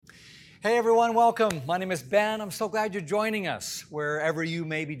Hey everyone, welcome. My name is Ben. I'm so glad you're joining us, wherever you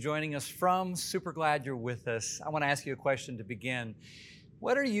may be joining us from. Super glad you're with us. I want to ask you a question to begin.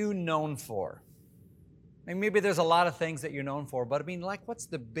 What are you known for? I mean, maybe there's a lot of things that you're known for, but I mean, like, what's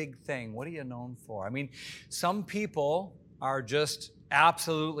the big thing? What are you known for? I mean, some people are just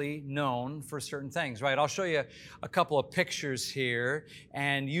absolutely known for certain things, right? I'll show you a couple of pictures here,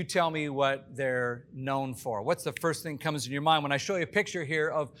 and you tell me what they're known for. What's the first thing that comes in your mind when I show you a picture here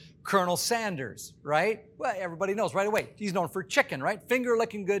of Colonel Sanders, right? Well, everybody knows right away. He's known for chicken, right?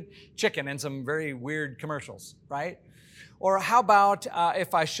 Finger-licking good chicken and some very weird commercials, right? Or how about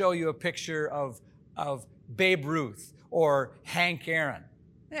if I show you a picture of Babe Ruth or Hank Aaron?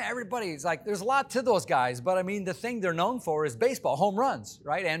 Yeah, everybody's like, there's a lot to those guys, but I mean, the thing they're known for is baseball, home runs,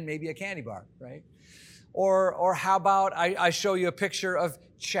 right? And maybe a candy bar, right? Or how about I show you a picture of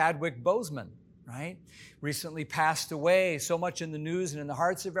Chadwick Boseman, right? Recently passed away, so much in the news and in the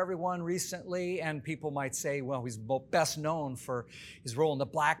hearts of everyone recently, and people might say, well, he's best known for his role in the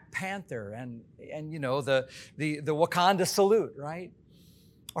Black Panther and you know, the Wakanda salute, right?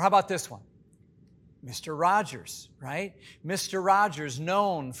 Or how about this one? Mr. Rogers, right? Mr. Rogers,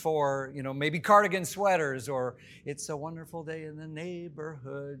 known for, you know, maybe cardigan sweaters or It's a Wonderful Day in the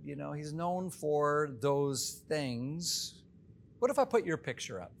Neighborhood. You know, he's known for those things. What if I put your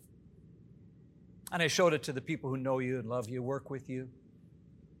picture up? And I showed it to the people who know you and love you, work with you,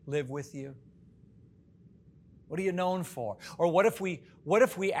 live with you. What are you known for? Or what if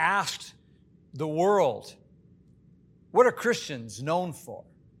we asked the world, what are Christians known for?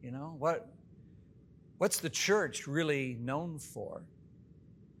 You know, what's the church really known for?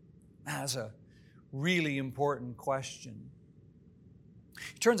 That's a really important question.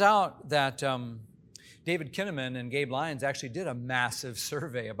 It turns out that David Kinnaman and Gabe Lyons actually did a massive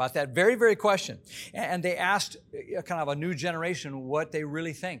survey about that very, very question. And they asked kind of a new generation what they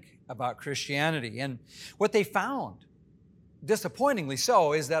really think about Christianity. And what they found, disappointingly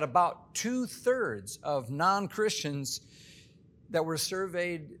so, is that about 2/3 of non-Christians that were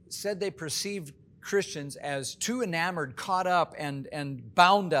surveyed said they perceived Christians as too enamored, caught up, and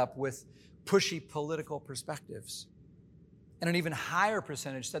bound up with pushy political perspectives. And an even higher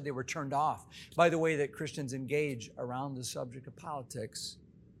percentage said they were turned off by the way that Christians engage around the subject of politics.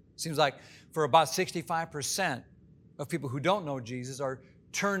 Seems like for about 65% of people who don't know Jesus are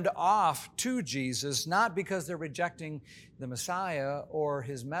turned off to Jesus, not because they're rejecting the Messiah or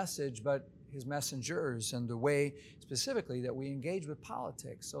his message, but his messengers and the way specifically that we engage with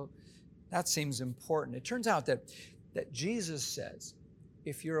politics. So that seems important. It turns out that Jesus says,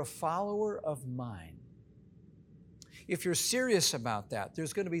 if you're a follower of mine, if you're serious about that,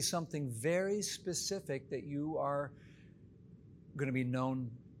 there's going to be something very specific that you are going to be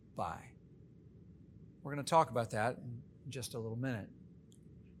known by. We're going to talk about that in just a little minute.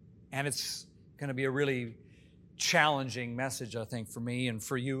 And it's going to be a really challenging message, I think, for me and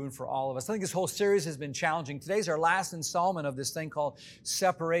for you and for all of us. I think this whole series has been challenging. Today's our last installment of this thing called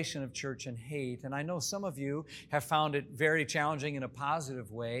Separation of Church and Hate. And I know some of you have found it very challenging in a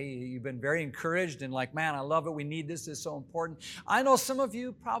positive way. You've been very encouraged and like, man, I love it. We need this. This is so important. I know some of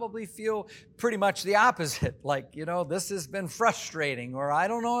you probably feel pretty much the opposite. Like, you know, this has been frustrating, or I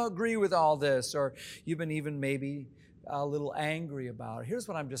don't know, agree with all this, or you've been even maybe a little angry about it. Here's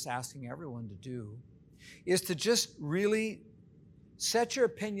what I'm just asking everyone to do, is to just really set your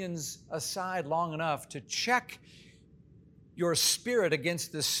opinions aside long enough to check your spirit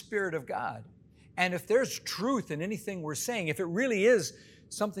against the Spirit of God. And if there's truth in anything we're saying, if it really is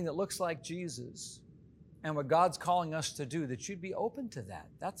something that looks like Jesus and what God's calling us to do, that you'd be open to that.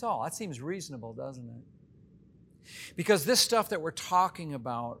 That's all. That seems reasonable, doesn't it? Because this stuff that we're talking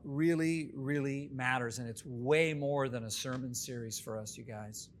about really, really matters, and it's way more than a sermon series for us, you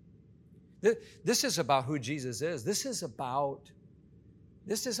guys. This is about who Jesus is. This is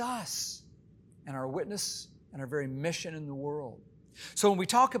us and our witness and our very mission in the world. So when we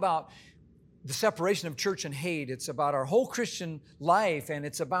talk about the separation of church and hate, it's about our whole Christian life, and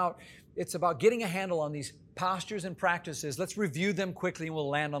it's about getting a handle on these postures and practices. Let's review them quickly, and we'll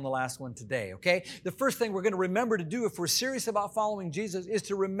land on the last one today, okay? The first thing we're going to remember to do if we're serious about following Jesus is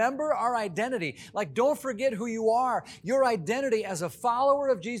to remember our identity. Like, don't forget who you are. Your identity as a follower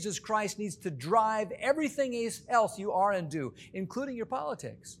of Jesus Christ needs to drive everything else you are and do, including your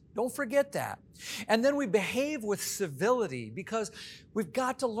politics. Don't forget that. And then we behave with civility, because we've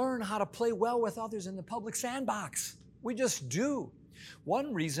got to learn how to play well with others in the public sandbox. We just do.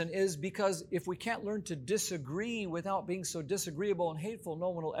 One reason is because if we can't learn to disagree without being so disagreeable and hateful, no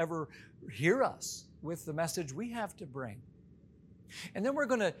one will ever hear us with the message we have to bring. And then we're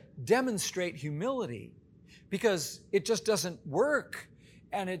going to demonstrate humility, because it just doesn't work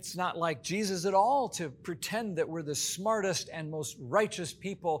And it's not like Jesus at all to pretend that we're the smartest and most righteous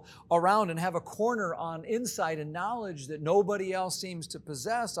people around and have a corner on insight and knowledge that nobody else seems to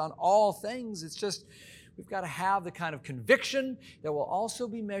possess on all things. It's just we've got to have the kind of conviction that will also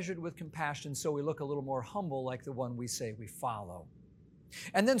be measured with compassion so we look a little more humble like the one we say we follow.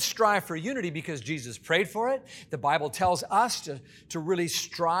 And then strive for unity because Jesus prayed for it. The Bible tells us to really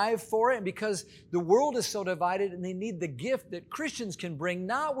strive for it. And because the world is so divided and they need the gift that Christians can bring,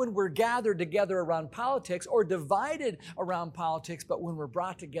 not when we're gathered together around politics or divided around politics, but when we're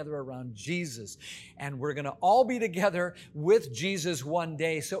brought together around Jesus. And we're going to all be together with Jesus one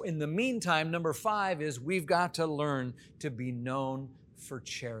day. So in the meantime, number 5 is we've got to learn to be known for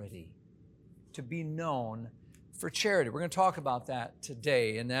charity. To be known for charity. We're going to talk about that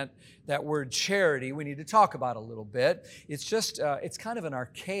today. And that word charity, we need to talk about a little bit. It's just, it's kind of an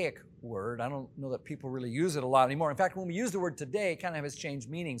archaic word. I don't know that people really use it a lot anymore. In fact, when we use the word today, it kind of has changed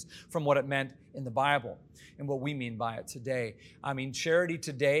meanings from what it meant in the Bible and what we mean by it today. I mean, charity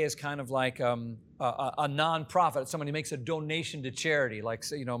today is kind of like a nonprofit. Somebody makes a donation to charity, like,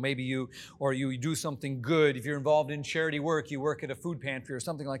 maybe you do something good. If you're involved in charity work, you work at a food pantry or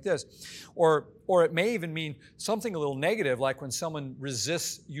something like this. Or it may even mean something a little negative, like when someone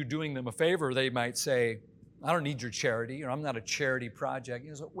resists you doing them a favor, they might say, I don't need your charity, I'm not a charity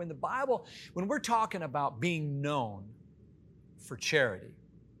project. So when we're talking about being known for charity,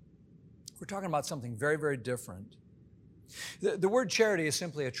 we're talking about something very, very different. The word charity is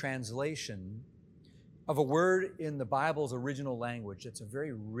simply a translation of a word in the Bible's original language. It's a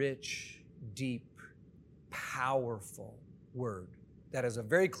very rich, deep, powerful word that has a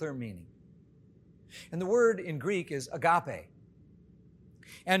very clear meaning. And the word in Greek is agape.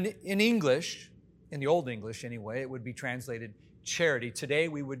 And in English, in the Old English anyway, it would be translated charity. Today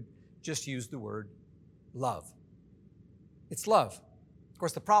we would just use the word love. It's love. Of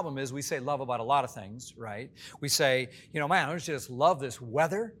course, the problem is we say love about a lot of things, right? We say, man, I just love this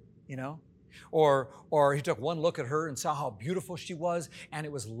weather, Or he took one look at her and saw how beautiful she was, and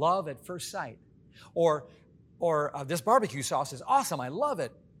it was love at first sight. Or this barbecue sauce is awesome, I love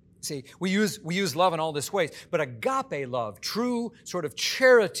it. See, we use love in all this ways, but agape love, true sort of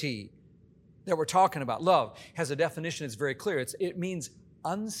charity that we're talking about, love, has a definition that's very clear. It means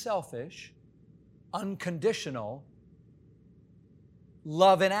unselfish, unconditional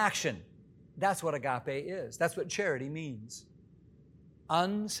love in action. That's what agape is. That's what charity means.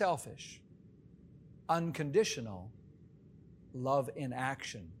 Unselfish, unconditional love in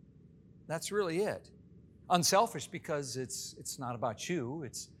action. That's really it. Unselfish because it's not about you,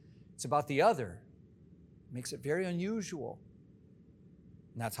 it's about the other. It makes it very unusual.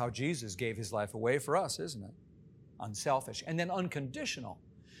 And that's how Jesus gave his life away for us, isn't it? Unselfish. And then unconditional,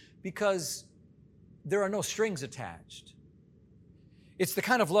 because there are no strings attached. It's the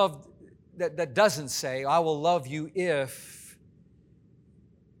kind of love that doesn't say, I will love you if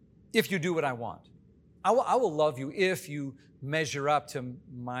you do what I want. I will love you if you measure up to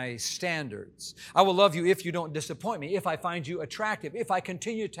my standards. I will love you if you don't disappoint me, if I find you attractive, if I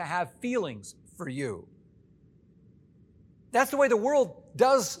continue to have feelings for you. That's the way the world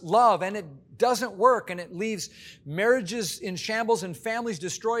does love, and it doesn't work, and it leaves marriages in shambles and families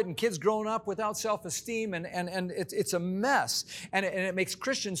destroyed and kids growing up without self-esteem, and it's a mess. And it makes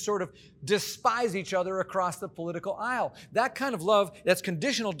Christians sort of despise each other across the political aisle. That kind of love that's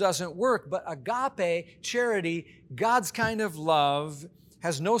conditional doesn't work, but agape, charity, God's kind of love,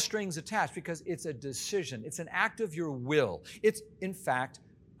 has no strings attached because it's a decision. It's an act of your will. It's, in fact,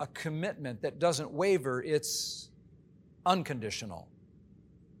 a commitment that doesn't waver. It's unconditional.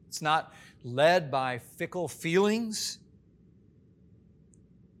 It's not led by fickle feelings.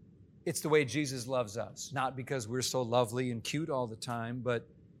 It's the way Jesus loves us, not because we're so lovely and cute all the time, but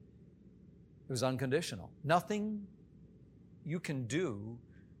it was unconditional. Nothing you can do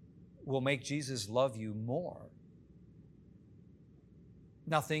will make Jesus love you more.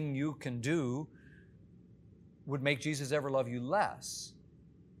 Nothing you can do would make Jesus ever love you less.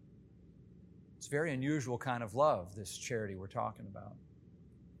 It's a very unusual kind of love, this charity we're talking about.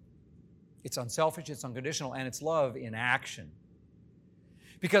 It's unselfish, it's unconditional, and it's love in action.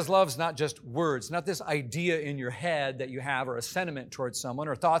 Because love's not just words, not this idea in your head that you have or a sentiment towards someone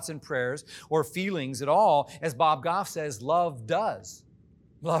or thoughts and prayers or feelings at all. As Bob Goff says, love does.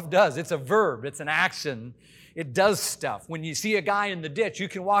 Love does. It's a verb. It's an action. It does stuff. When you see a guy in the ditch, you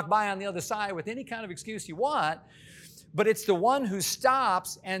can walk by on the other side with any kind of excuse you want, but it's the one who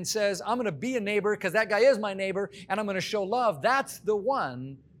stops and says, I'm going to be a neighbor because that guy is my neighbor and I'm going to show love. That's the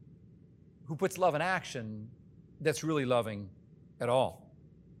one who puts love in action that's really loving at all.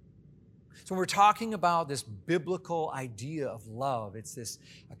 So when we're talking about this biblical idea of love, it's this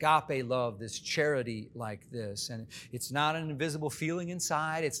agape love, this charity like this. And it's not an invisible feeling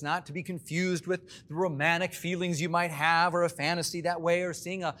inside. It's not to be confused with the romantic feelings you might have or a fantasy that way, or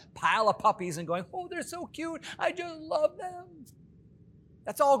seeing a pile of puppies and going, oh, they're so cute. I just love them.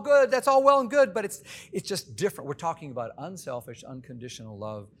 That's all good. That's all well and good, but it's just different. We're talking about unselfish, unconditional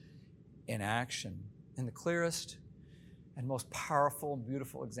love in action. And the clearest and most powerful and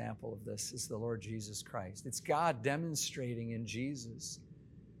beautiful example of this is the Lord Jesus Christ. It's God demonstrating in Jesus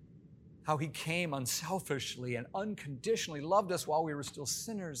how He came unselfishly and unconditionally, loved us while we were still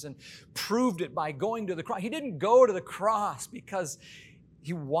sinners, and proved it by going to the cross. He didn't go to the cross because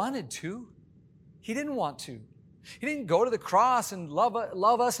He wanted to. He didn't want to. He didn't go to the cross and love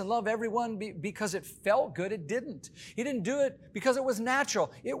us and love everyone because it felt good. It didn't. He didn't do it because it was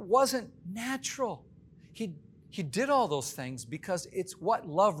natural. It wasn't natural. He did all those things because it's what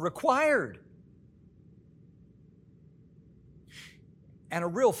love required. And a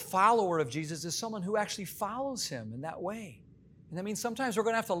real follower of Jesus is someone who actually follows Him in that way. And that means sometimes we're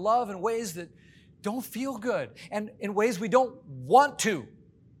going to have to love in ways that don't feel good and in ways we don't want to.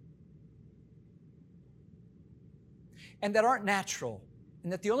 And that aren't natural.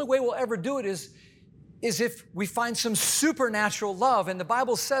 And that the only way we'll ever do it is if we find some supernatural love. And the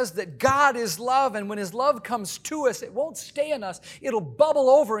Bible says that God is love, and when His love comes to us, it won't stay in us. It'll bubble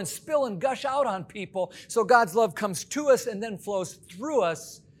over and spill and gush out on people. So God's love comes to us and then flows through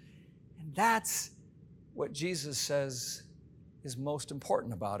us. And that's what Jesus says is most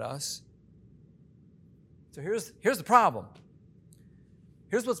important about us. So here's the problem.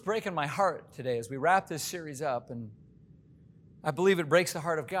 Here's what's breaking my heart today as we wrap this series up, and I believe it breaks the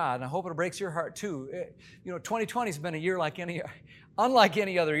heart of God, and I hope it breaks your heart too. 2020 has been a year unlike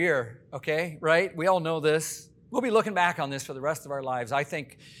any other year, okay, right? We all know this. We'll be looking back on this for the rest of our lives. I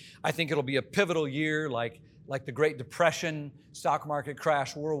think it'll be a pivotal year like the Great Depression, stock market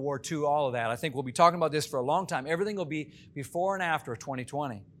crash, World War II, all of that. I think we'll be talking about this for a long time. Everything will be before and after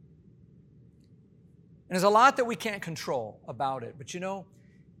 2020. And there's a lot that we can't control about it, but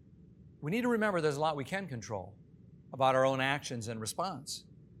we need to remember there's a lot we can control about our own actions and response,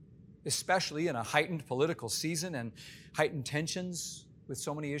 especially in a heightened political season and heightened tensions with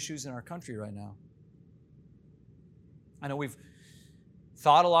so many issues in our country right now. I know we've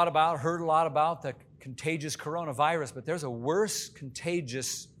heard a lot about the contagious coronavirus, but there's a worse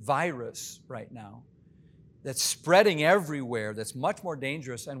contagious virus right now that's spreading everywhere, that's much more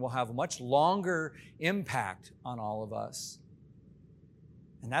dangerous and will have a much longer impact on all of us.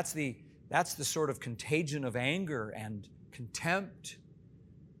 And that's the sort of contagion of anger and contempt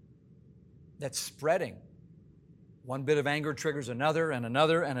that's spreading. One bit of anger triggers another and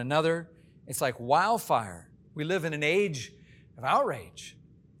another and another. It's like wildfire. We live in an age of outrage.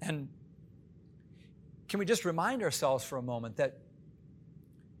 And can we just remind ourselves for a moment that,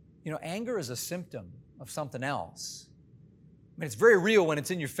 anger is a symptom of something else. I mean, it's very real when it's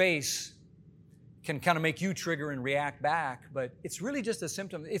in your face, can kind of make you trigger and react back, but it's really just a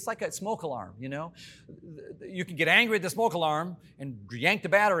symptom. It's like a smoke alarm, You can get angry at the smoke alarm and yank the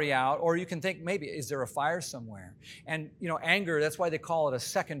battery out, or you can think, maybe, is there a fire somewhere? And, anger, that's why they call it a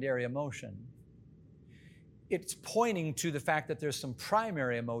secondary emotion. It's pointing to the fact that there's some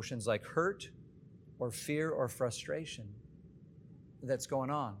primary emotions like hurt or fear or frustration that's going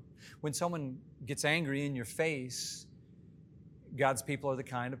on. When someone gets angry in your face, God's people are the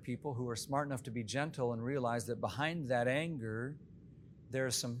kind of people who are smart enough to be gentle and realize that behind that anger,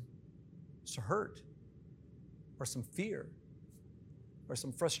 there's some hurt or some fear or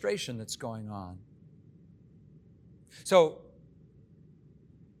some frustration that's going on. So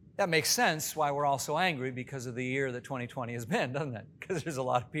that makes sense why we're all so angry because of the year that 2020 has been, doesn't it? Because there's a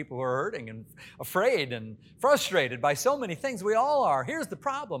lot of people who are hurting and afraid and frustrated by so many things. We all are. Here's the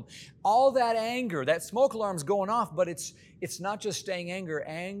problem. All that anger, that smoke alarm's going off, but it's not just staying anger.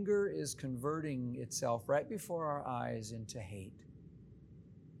 Anger is converting itself right before our eyes into hate.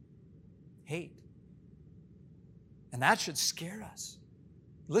 Hate. And that should scare us.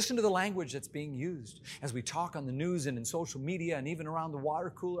 Listen to the language that's being used as we talk on the news and in social media and even around the water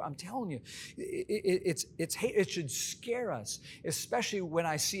cooler. I'm telling you, it's hate. It should scare us, especially when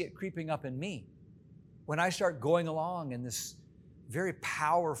I see it creeping up in me. When I start going along in this very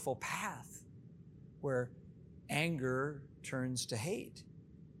powerful path where anger turns to hate.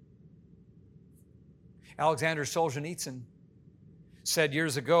 Alexander Solzhenitsyn said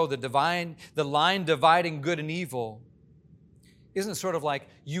years ago, the line dividing good and evil isn't sort of like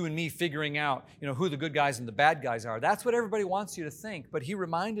you and me figuring out, who the good guys and the bad guys are. That's what everybody wants you to think. But he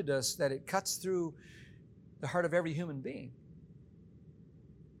reminded us that it cuts through the heart of every human being.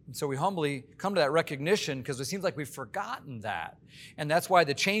 And so we humbly come to that recognition because it seems like we've forgotten that. And that's why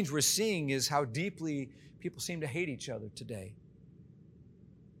the change we're seeing is how deeply people seem to hate each other today.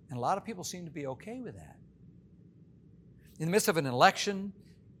 And a lot of people seem to be okay with that. In the midst of an election,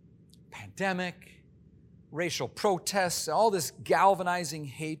 pandemic, racial protests, all this galvanizing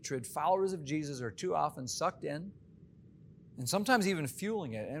hatred, followers of Jesus are too often sucked in and sometimes even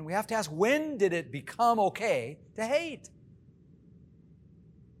fueling it. And we have to ask, when did it become okay to hate?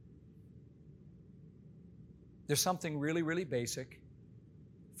 There's something really, really basic,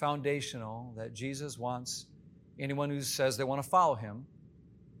 foundational, that Jesus wants anyone who says they want to follow Him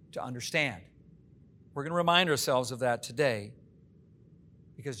to understand. We're going to remind ourselves of that today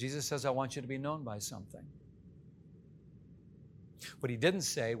because Jesus says, I want you to be known by something. What He didn't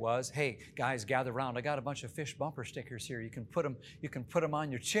say was, hey, guys, gather around. I got a bunch of fish bumper stickers here. You can put them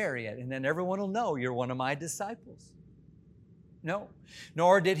on your chariot, and then everyone will know you're one of my disciples. No.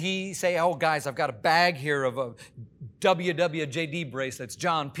 Nor did He say, oh, guys, I've got a bag here of WWJD bracelets.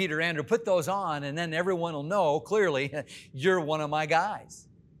 John, Peter, Andrew, put those on, and then everyone will know clearly you're one of my guys.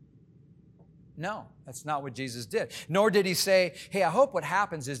 No, that's not what Jesus did. Nor did He say, hey, I hope what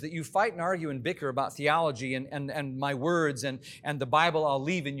happens is that you fight and argue and bicker about theology and my words and the Bible I'll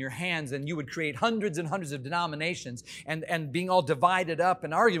leave in your hands, and you would create hundreds and hundreds of denominations and being all divided up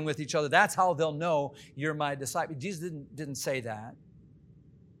and arguing with each other. That's how they'll know you're my disciple. Jesus didn't say that.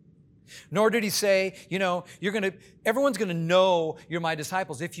 Nor did He say, everyone's going to know you're my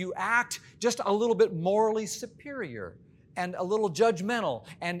disciples if you act just a little bit morally superior and a little judgmental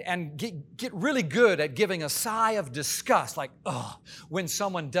and get really good at giving a sigh of disgust, like, when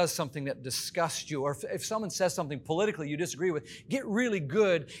someone does something that disgusts you, or if someone says something politically you disagree with, get really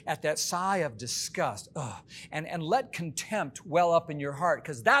good at that sigh of disgust, and let contempt well up in your heart,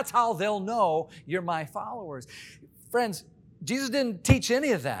 because that's how they'll know you're my followers. Friends, Jesus didn't teach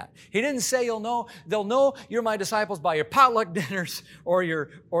any of that. He didn't say they'll know you're my disciples by your potluck dinners or your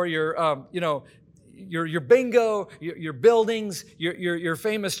bingo, your buildings, your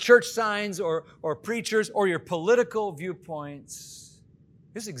famous church signs or preachers or your political viewpoints.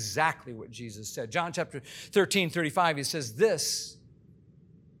 This is exactly what Jesus said. John chapter 13, 35, He says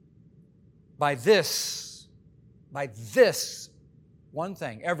by this one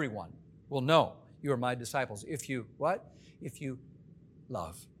thing, everyone will know you are my disciples. If you, what? If you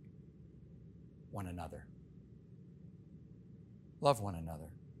love one another. Love one another.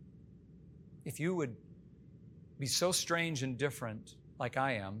 If you would be so strange and different like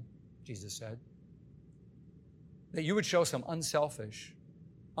I am, Jesus said, that you would show some unselfish,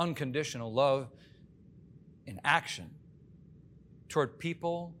 unconditional love in action toward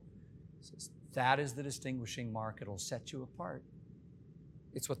people, that is the distinguishing mark. It'll set you apart.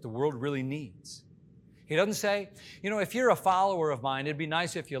 It's what the world really needs. He doesn't say, if you're a follower of mine, it'd be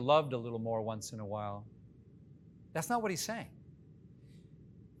nice if you loved a little more once in a while. That's not what He's saying.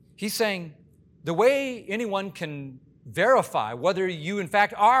 He's saying, the way anyone can verify whether you, in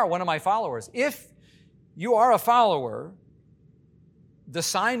fact, are one of my followers, if you are a follower, the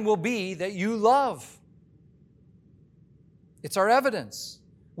sign will be that you love. It's our evidence.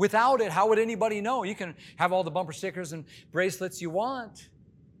 Without it, how would anybody know? You can have all the bumper stickers and bracelets you want,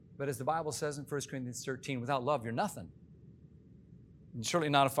 but as the Bible says in 1 Corinthians 13, without love, you're nothing. And certainly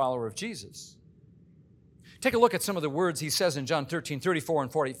not a follower of Jesus. Take a look at some of the words He says in John 13, 34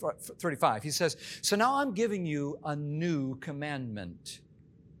 and 35. He says, so now I'm giving you a new commandment.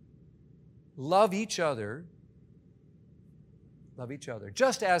 Love each other. Love each other.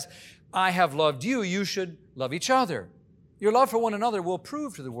 Just as I have loved you, you should love each other. Your love for one another will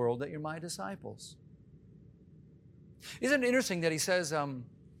prove to the world that you're my disciples. Isn't it interesting that He says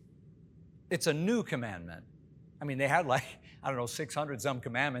it's a new commandment? I mean, they had 600 some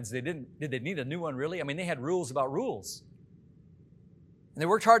commandments. Did they need a new one, really? I mean, they had rules about rules. And they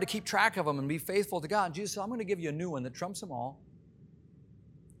worked hard to keep track of them and be faithful to God. And Jesus said, I'm going to give you a new one that trumps them all.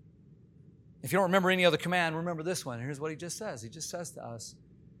 If you don't remember any other command, remember this one. Here's what He just says. He just says to us,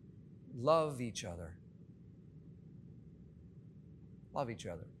 love each other. Love each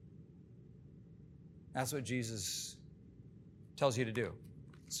other. That's what Jesus tells you to do.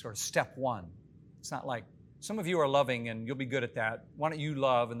 It's sort of step one. It's not like, some of you are loving and you'll be good at that. Why don't you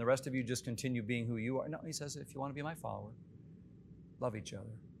love and the rest of you just continue being who you are? No, He says, if you want to be my follower, love each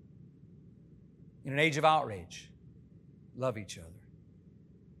other. In an age of outrage, love each other.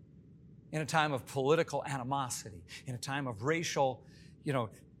 In a time of political animosity, in a time of racial,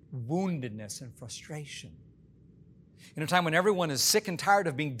 woundedness and frustration, in a time when everyone is sick and tired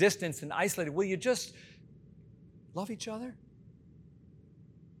of being distanced and isolated, will you just love each other?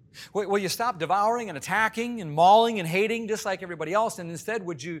 Will you stop devouring and attacking and mauling and hating just like everybody else, and instead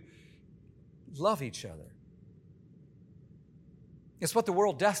would you love each other? It's what the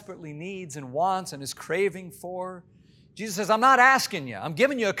world desperately needs and wants and is craving for. Jesus says, I'm not asking you. I'm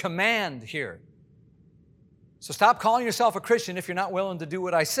giving you a command here. So stop calling yourself a Christian if you're not willing to do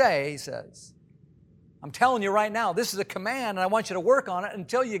what I say, he says. I'm telling you right now, this is a command, and I want you to work on it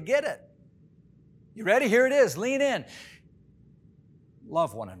until you get it. You ready? Here it is. Lean in.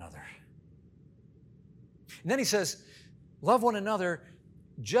 Love one another. And then he says, love one another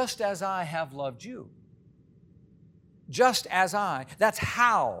just as I have loved you. Just as I. That's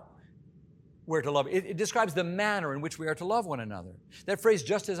how we're to love. It describes the manner in which we are to love one another. That phrase,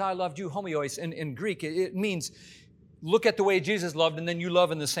 just as I loved you, homoios, in Greek, it means look at the way Jesus loved and then you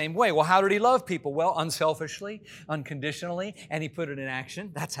love in the same way. Well, how did he love people? Well, unselfishly, unconditionally, and he put it in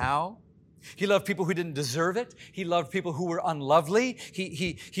action. That's how. He loved people who didn't deserve it. He loved people who were unlovely.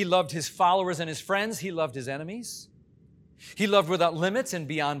 He loved his followers and his friends. He loved his enemies. He loved without limits and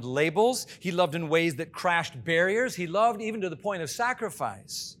beyond labels. He loved in ways that crashed barriers. He loved even to the point of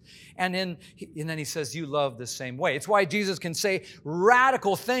sacrifice. And then he says, you love the same way. It's why Jesus can say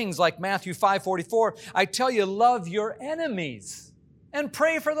radical things like Matthew 5:44, I tell you, love your enemies and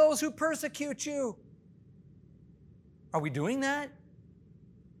pray for those who persecute you. Are we doing that?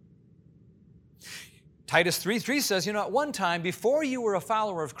 Titus 3:3 says, at one time, before you were a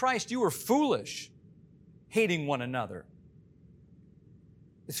follower of Christ, you were foolish, hating one another.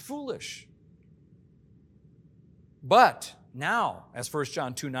 It's foolish. But now, as 1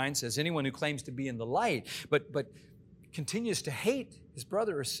 John 2:9 says, anyone who claims to be in the light, but continues to hate his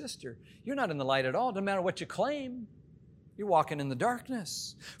brother or sister, you're not in the light at all. Doesn't matter what you claim. You're walking in the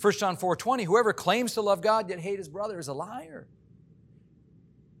darkness. 1 John 4:20, whoever claims to love God yet hate his brother is a liar.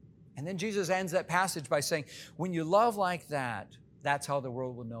 And then Jesus ends that passage by saying, when you love like that, that's how the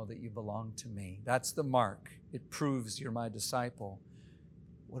world will know that you belong to me. That's the mark. It proves you're my disciple.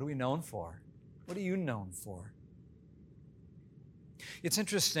 What are we known for? What are you known for? It's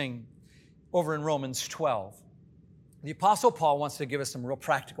interesting, over in Romans 12, the Apostle Paul wants to give us some real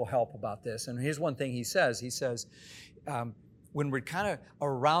practical help about this. And here's one thing he says. He says, when we're kind of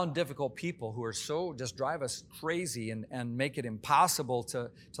around difficult people who are so just drive us crazy and make it impossible to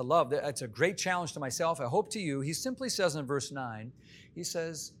love, it's a great challenge to myself. I hope to you. He simply says in verse 9, he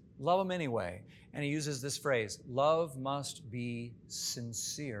says, love them anyway. And he uses this phrase, love must be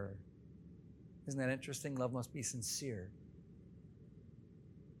sincere. Isn't that interesting? Love must be sincere.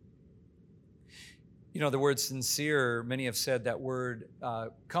 The word sincere, many have said that word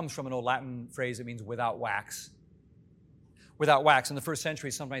comes from an old Latin phrase that means without wax. Without wax. In the first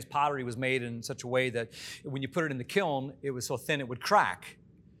century, sometimes pottery was made in such a way that when you put it in the kiln, it was so thin it would crack.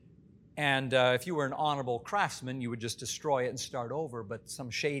 And if you were an honorable craftsman, you would just destroy it and start over. But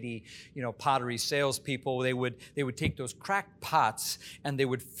some shady, pottery salespeople, they would take those cracked pots and they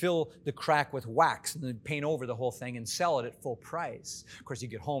would fill the crack with wax and then paint over the whole thing and sell it at full price. Of course, you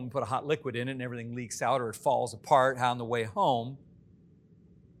get home, put a hot liquid in it, and everything leaks out or it falls apart on the way home.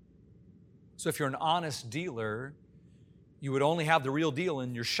 So if you're an honest dealer, you would only have the real deal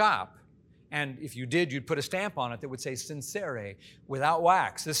in your shop. And if you did, you'd put a stamp on it that would say sincere, without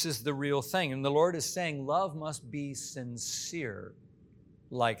wax. This is the real thing. And the Lord is saying love must be sincere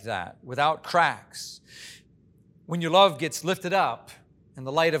like that, without cracks. When your love gets lifted up and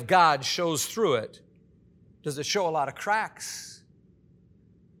the light of God shows through it, does it show a lot of cracks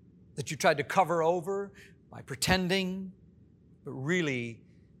that you tried to cover over by pretending, but really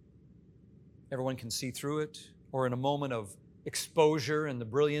everyone can see through it? Or in a moment of exposure and the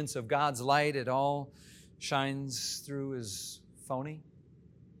brilliance of God's light, it all shines through as phony?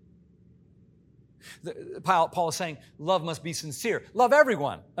 Paul is saying love must be sincere. Love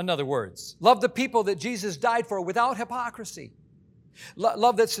everyone, in other words. Love the people that Jesus died for without hypocrisy.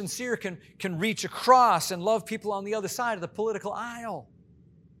 Love that's sincere can reach across and love people on the other side of the political aisle.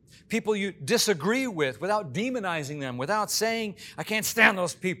 People you disagree with without demonizing them, without saying, I can't stand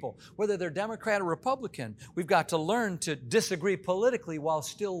those people. Whether they're Democrat or Republican, we've got to learn to disagree politically while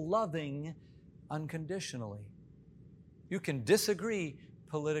still loving unconditionally. You can disagree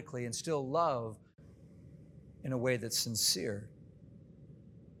politically and still love in a way that's sincere.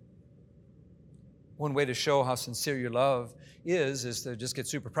 One way to show how sincere your love is to just get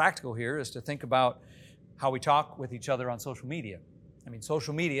super practical here, is to think about how we talk with each other on social media.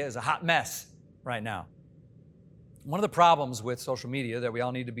 Social media is a hot mess right now. One of the problems with social media that we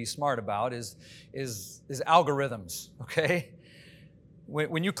all need to be smart about is algorithms, okay?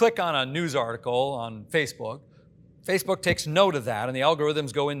 When you click on a news article on Facebook takes note of that, and the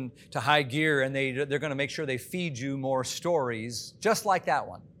algorithms go into high gear, and they're going to make sure they feed you more stories just like that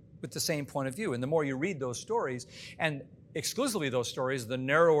one. with the same point of view. And the more you read those stories, and exclusively those stories, the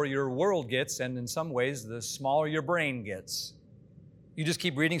narrower your world gets, and in some ways, the smaller your brain gets. You just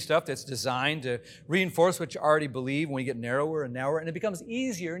keep reading stuff that's designed to reinforce what you already believe when you get narrower and narrower, and it becomes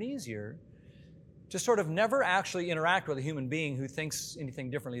easier and easier to sort of never actually interact with a human being who thinks anything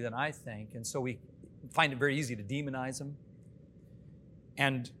differently than I think. And so we find it very easy to demonize them.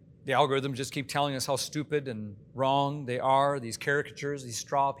 And the algorithms just keep telling us how stupid and wrong they are. These caricatures, these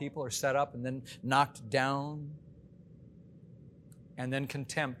straw people are set up and then knocked down. And then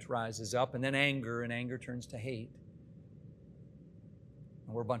contempt rises up, and then anger, and anger turns to hate.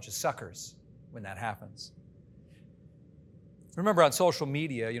 And we're a bunch of suckers when that happens. Remember, on social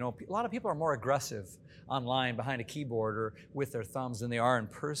media, a lot of people are more aggressive online behind a keyboard or with their thumbs than they are in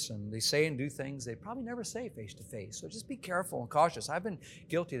person. They say and do things they probably never say face to face. So just be careful and cautious. I've been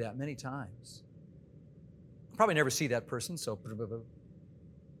guilty of that many times. Probably never see that person, so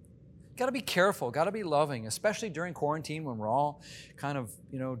got to be careful, got to be loving, especially during quarantine when we're all kind of,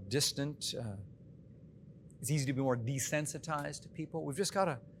 distant. It's easy to be more desensitized to people. We've just got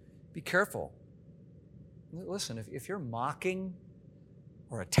to be careful. Listen, if you're mocking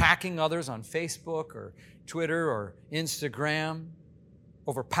or attacking others on Facebook or Twitter or Instagram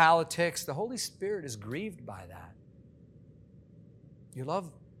over politics, the Holy Spirit is grieved by that. Your love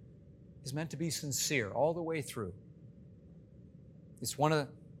is meant to be sincere all the way through. It's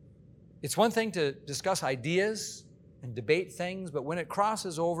one thing to discuss ideas and debate things, but when it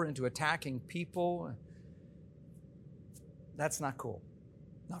crosses over into attacking people, that's not cool.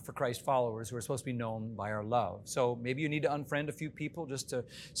 Not for Christ followers who are supposed to be known by our love. So maybe you need to unfriend a few people just to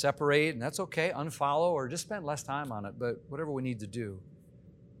separate, and that's okay. Unfollow or just spend less time on it, but whatever we need to do.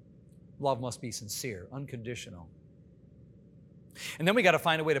 Love must be sincere, unconditional. And then we got to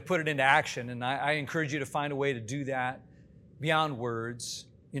find a way to put it into action, and I encourage you to find a way to do that beyond words.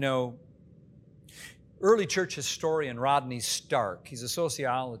 Early church historian Rodney Stark, he's a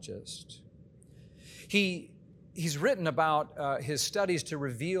sociologist. He's written about his studies to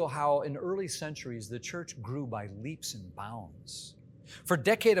reveal how in early centuries the church grew by leaps and bounds. For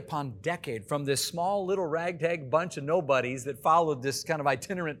decade upon decade, from this small little ragtag bunch of nobodies that followed this kind of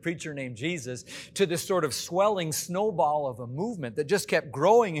itinerant preacher named Jesus to this sort of swelling snowball of a movement that just kept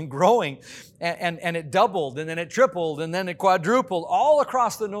growing and growing, and it doubled, and then it tripled, and then it quadrupled all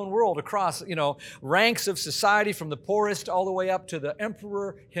across the known world, across, ranks of society from the poorest all the way up to the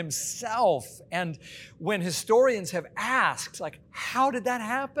emperor himself. And when historians have asked, how did that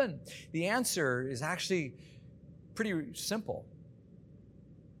happen? The answer is actually pretty simple.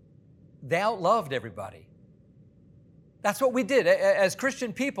 They outloved everybody. That's what we did. As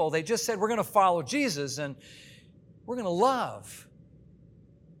Christian people, they just said, we're going to follow Jesus and we're going to love.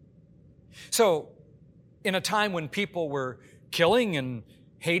 So, in a time when people were killing and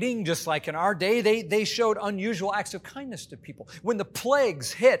hating, just like in our day, they showed unusual acts of kindness to people. When the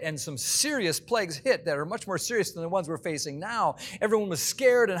plagues hit, and some serious plagues hit that are much more serious than the ones we're facing now, everyone was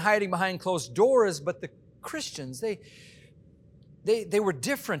scared and hiding behind closed doors, but the Christians, they were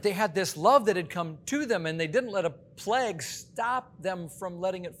different. They had this love that had come to them, and they didn't let a plague stop them from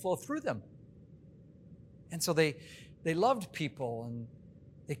letting it flow through them. And so they loved people, and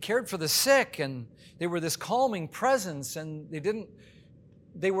they cared for the sick, and they were this calming presence, and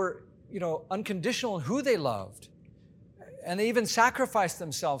they were, unconditional in who they loved. And they even sacrificed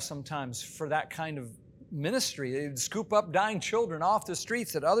themselves sometimes for that kind of ministry. They'd scoop up dying children off the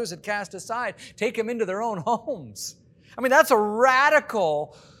streets that others had cast aside, take them into their own homes. That's a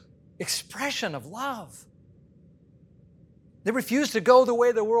radical expression of love. They refused to go the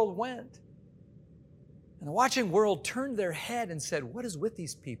way the world went. And the watching world turned their head and said, what is with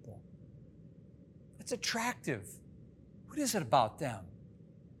these people? That's attractive. What is it about them?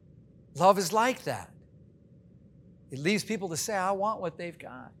 Love is like that. It leaves people to say, I want what they've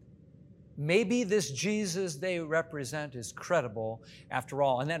got. Maybe this Jesus they represent is credible after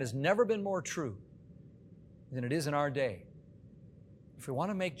all. And that has never been more true than it is in our day. If we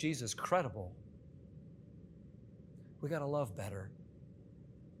want to make Jesus credible, we got to love better.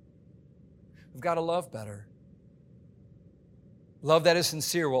 We've got to love better. Love that is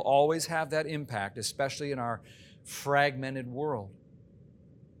sincere will always have that impact, especially in our fragmented world.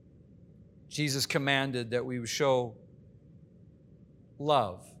 Jesus commanded that we show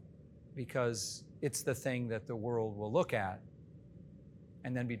love because it's the thing that the world will look at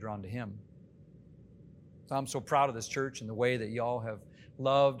and then be drawn to Him. So I'm so proud of this church and the way that y'all have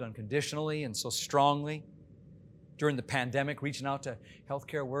loved unconditionally and so strongly during the pandemic, reaching out to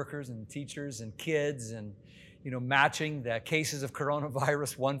healthcare workers and teachers and kids. And matching the cases of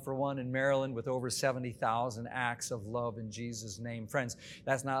coronavirus 1-for-1 in Maryland with over 70,000 acts of love in Jesus' name. Friends,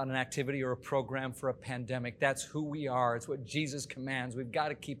 that's not an activity or a program for a pandemic. That's who we are. It's what Jesus commands. We've got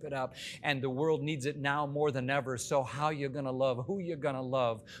to keep it up, and the world needs it now more than ever. So how you're going to love, who you're going to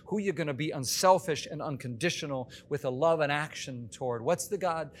love, who you're going to be unselfish and unconditional with a love and action toward. What's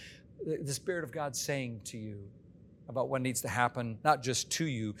the Spirit of God saying to you about what needs to happen, not just to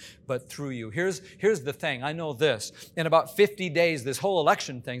you, but through you? Here's the thing. I know this. In about 50 days, this whole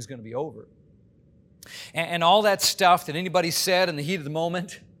election thing is going to be over. And all that stuff that anybody said in the heat of the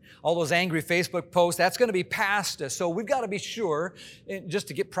moment, all those angry Facebook posts, that's going to be past us. So we've got to be sure, just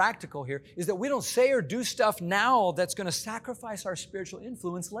to get practical here, is that we don't say or do stuff now that's going to sacrifice our spiritual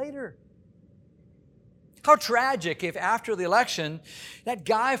influence later. How tragic if after the election, that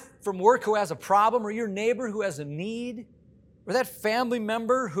guy from work who has a problem, or your neighbor who has a need, or that family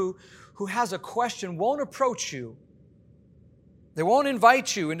member who has a question won't approach you. They won't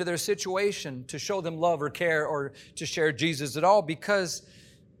invite you into their situation to show them love or care or to share Jesus at all because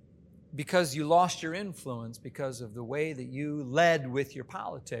you lost your influence because of the way that you led with your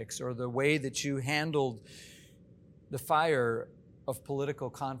politics or the way that you handled the fire of political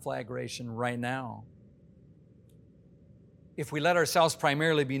conflagration right now. If we let ourselves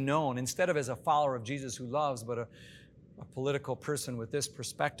primarily be known, instead of as a follower of Jesus who loves, but a political person with this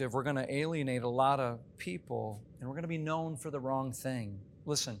perspective, we're going to alienate a lot of people, and we're going to be known for the wrong thing.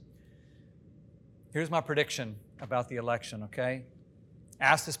 Listen, here's my prediction about the election, okay?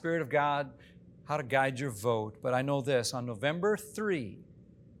 Ask the Spirit of God how to guide your vote, but I know this, on November 3,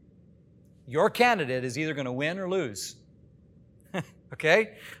 your candidate is either going to win or lose.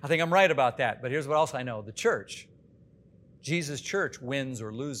 Okay? I think I'm right about that, but here's what else I know. The church, Jesus' church, wins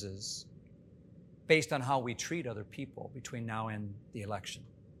or loses based on how we treat other people between now and the election.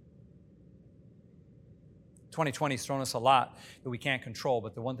 2020 has thrown us a lot that we can't control,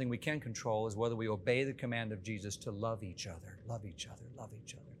 but the one thing we can control is whether we obey the command of Jesus to love each other, love each other, love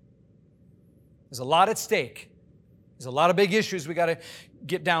each other. There's a lot at stake. There's a lot of big issues we got to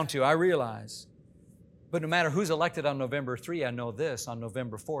get down to, I realize. But no matter who's elected on November 3, I know this, on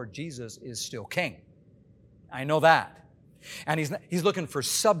November 4, Jesus is still king. I know that. And he's looking for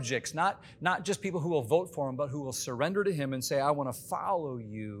subjects, not just people who will vote for him, but who will surrender to him and say, I want to follow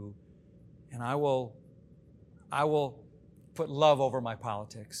you, and I will put love over my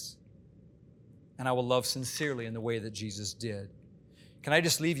politics. And I will love sincerely in the way that Jesus did. Can I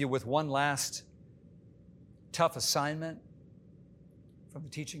just leave you with one last tough assignment from the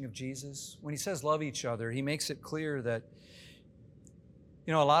teaching of Jesus? When he says love each other, he makes it clear that,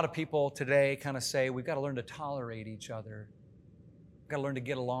 a lot of people today kind of say we've got to learn to tolerate each other. We've got to learn to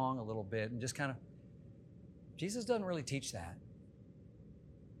get along a little bit and just kind of, Jesus doesn't really teach that.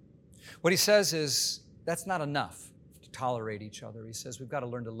 What he says is that's not enough to tolerate each other. He says we've got to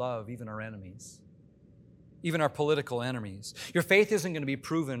learn to love even our enemies, even our political enemies. Your faith isn't going to be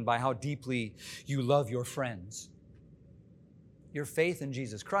proven by how deeply you love your friends. Your faith in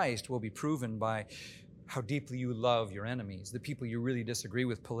Jesus Christ will be proven by how deeply you love your enemies, the people you really disagree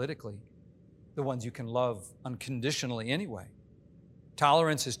with politically, the ones you can love unconditionally anyway.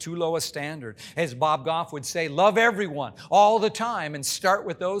 Tolerance is too low a standard. As Bob Goff would say, love everyone all the time and start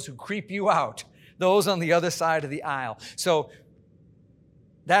with those who creep you out, those on the other side of the aisle. So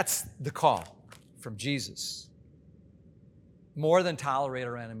that's the call from Jesus. More than tolerate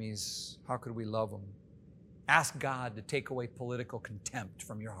our enemies, how could we love them? Ask God to take away political contempt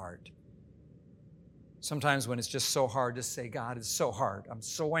from your heart. Sometimes when it's just so hard to say, God, it's so hard. I'm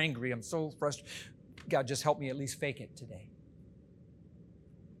so angry. I'm so frustrated. God, just help me at least fake it today.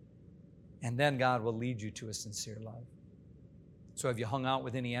 And then God will lead you to a sincere love. So have you hung out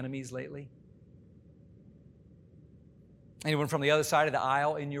with any enemies lately? Anyone from the other side of the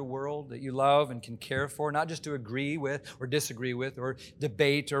aisle in your world that you love and can care for, not just to agree with or disagree with or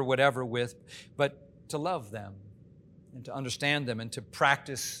debate or whatever with, but to love them and to understand them and to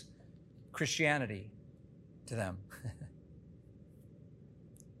practice Christianity to them.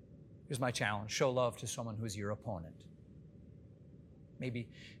 Here's my challenge. Show love to someone who's your opponent. Maybe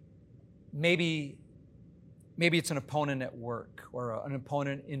it's an opponent at work or an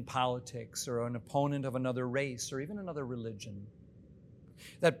opponent in politics or an opponent of another race or even another religion.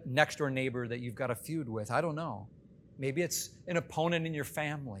 That next door neighbor that you've got a feud with, I don't know. Maybe it's an opponent in your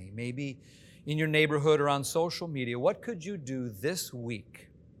family, maybe in your neighborhood or on social media. What could you do this week,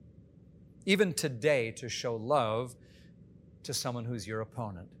 even today, to show love to someone who's your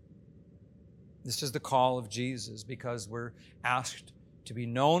opponent? This is the call of Jesus because we're asked to be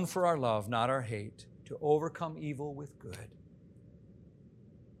known for our love, not our hate, to overcome evil with good.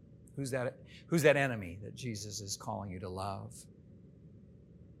 Who's that enemy that Jesus is calling you to love?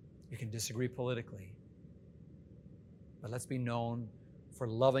 You can disagree politically, but let's be known for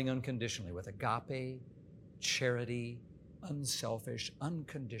loving unconditionally with agape, charity, unselfish,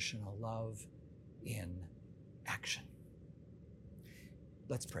 unconditional love in action.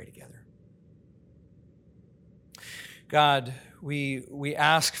 Let's pray together. God, we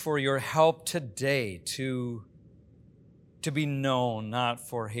ask for your help today to be known not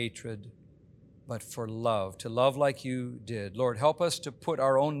for hatred, but for love, to love like you did. Lord, help us to put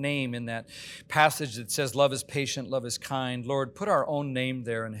our own name in that passage that says love is patient, love is kind. Lord, put our own name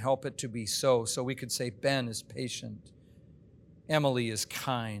there and help it to be so we could say Ben is patient, Emily is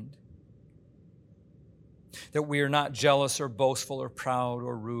kind, that we are not jealous or boastful or proud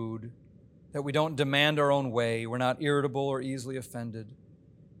or rude, that we don't demand our own way, we're not irritable or easily offended,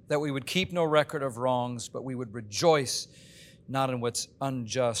 that we would keep no record of wrongs, but we would rejoice not in what's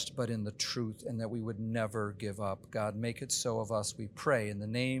unjust, but in the truth, and that we would never give up. God, make it so of us, we pray, in the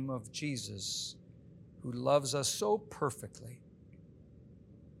name of Jesus, who loves us so perfectly.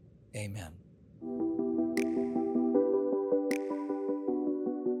 Amen.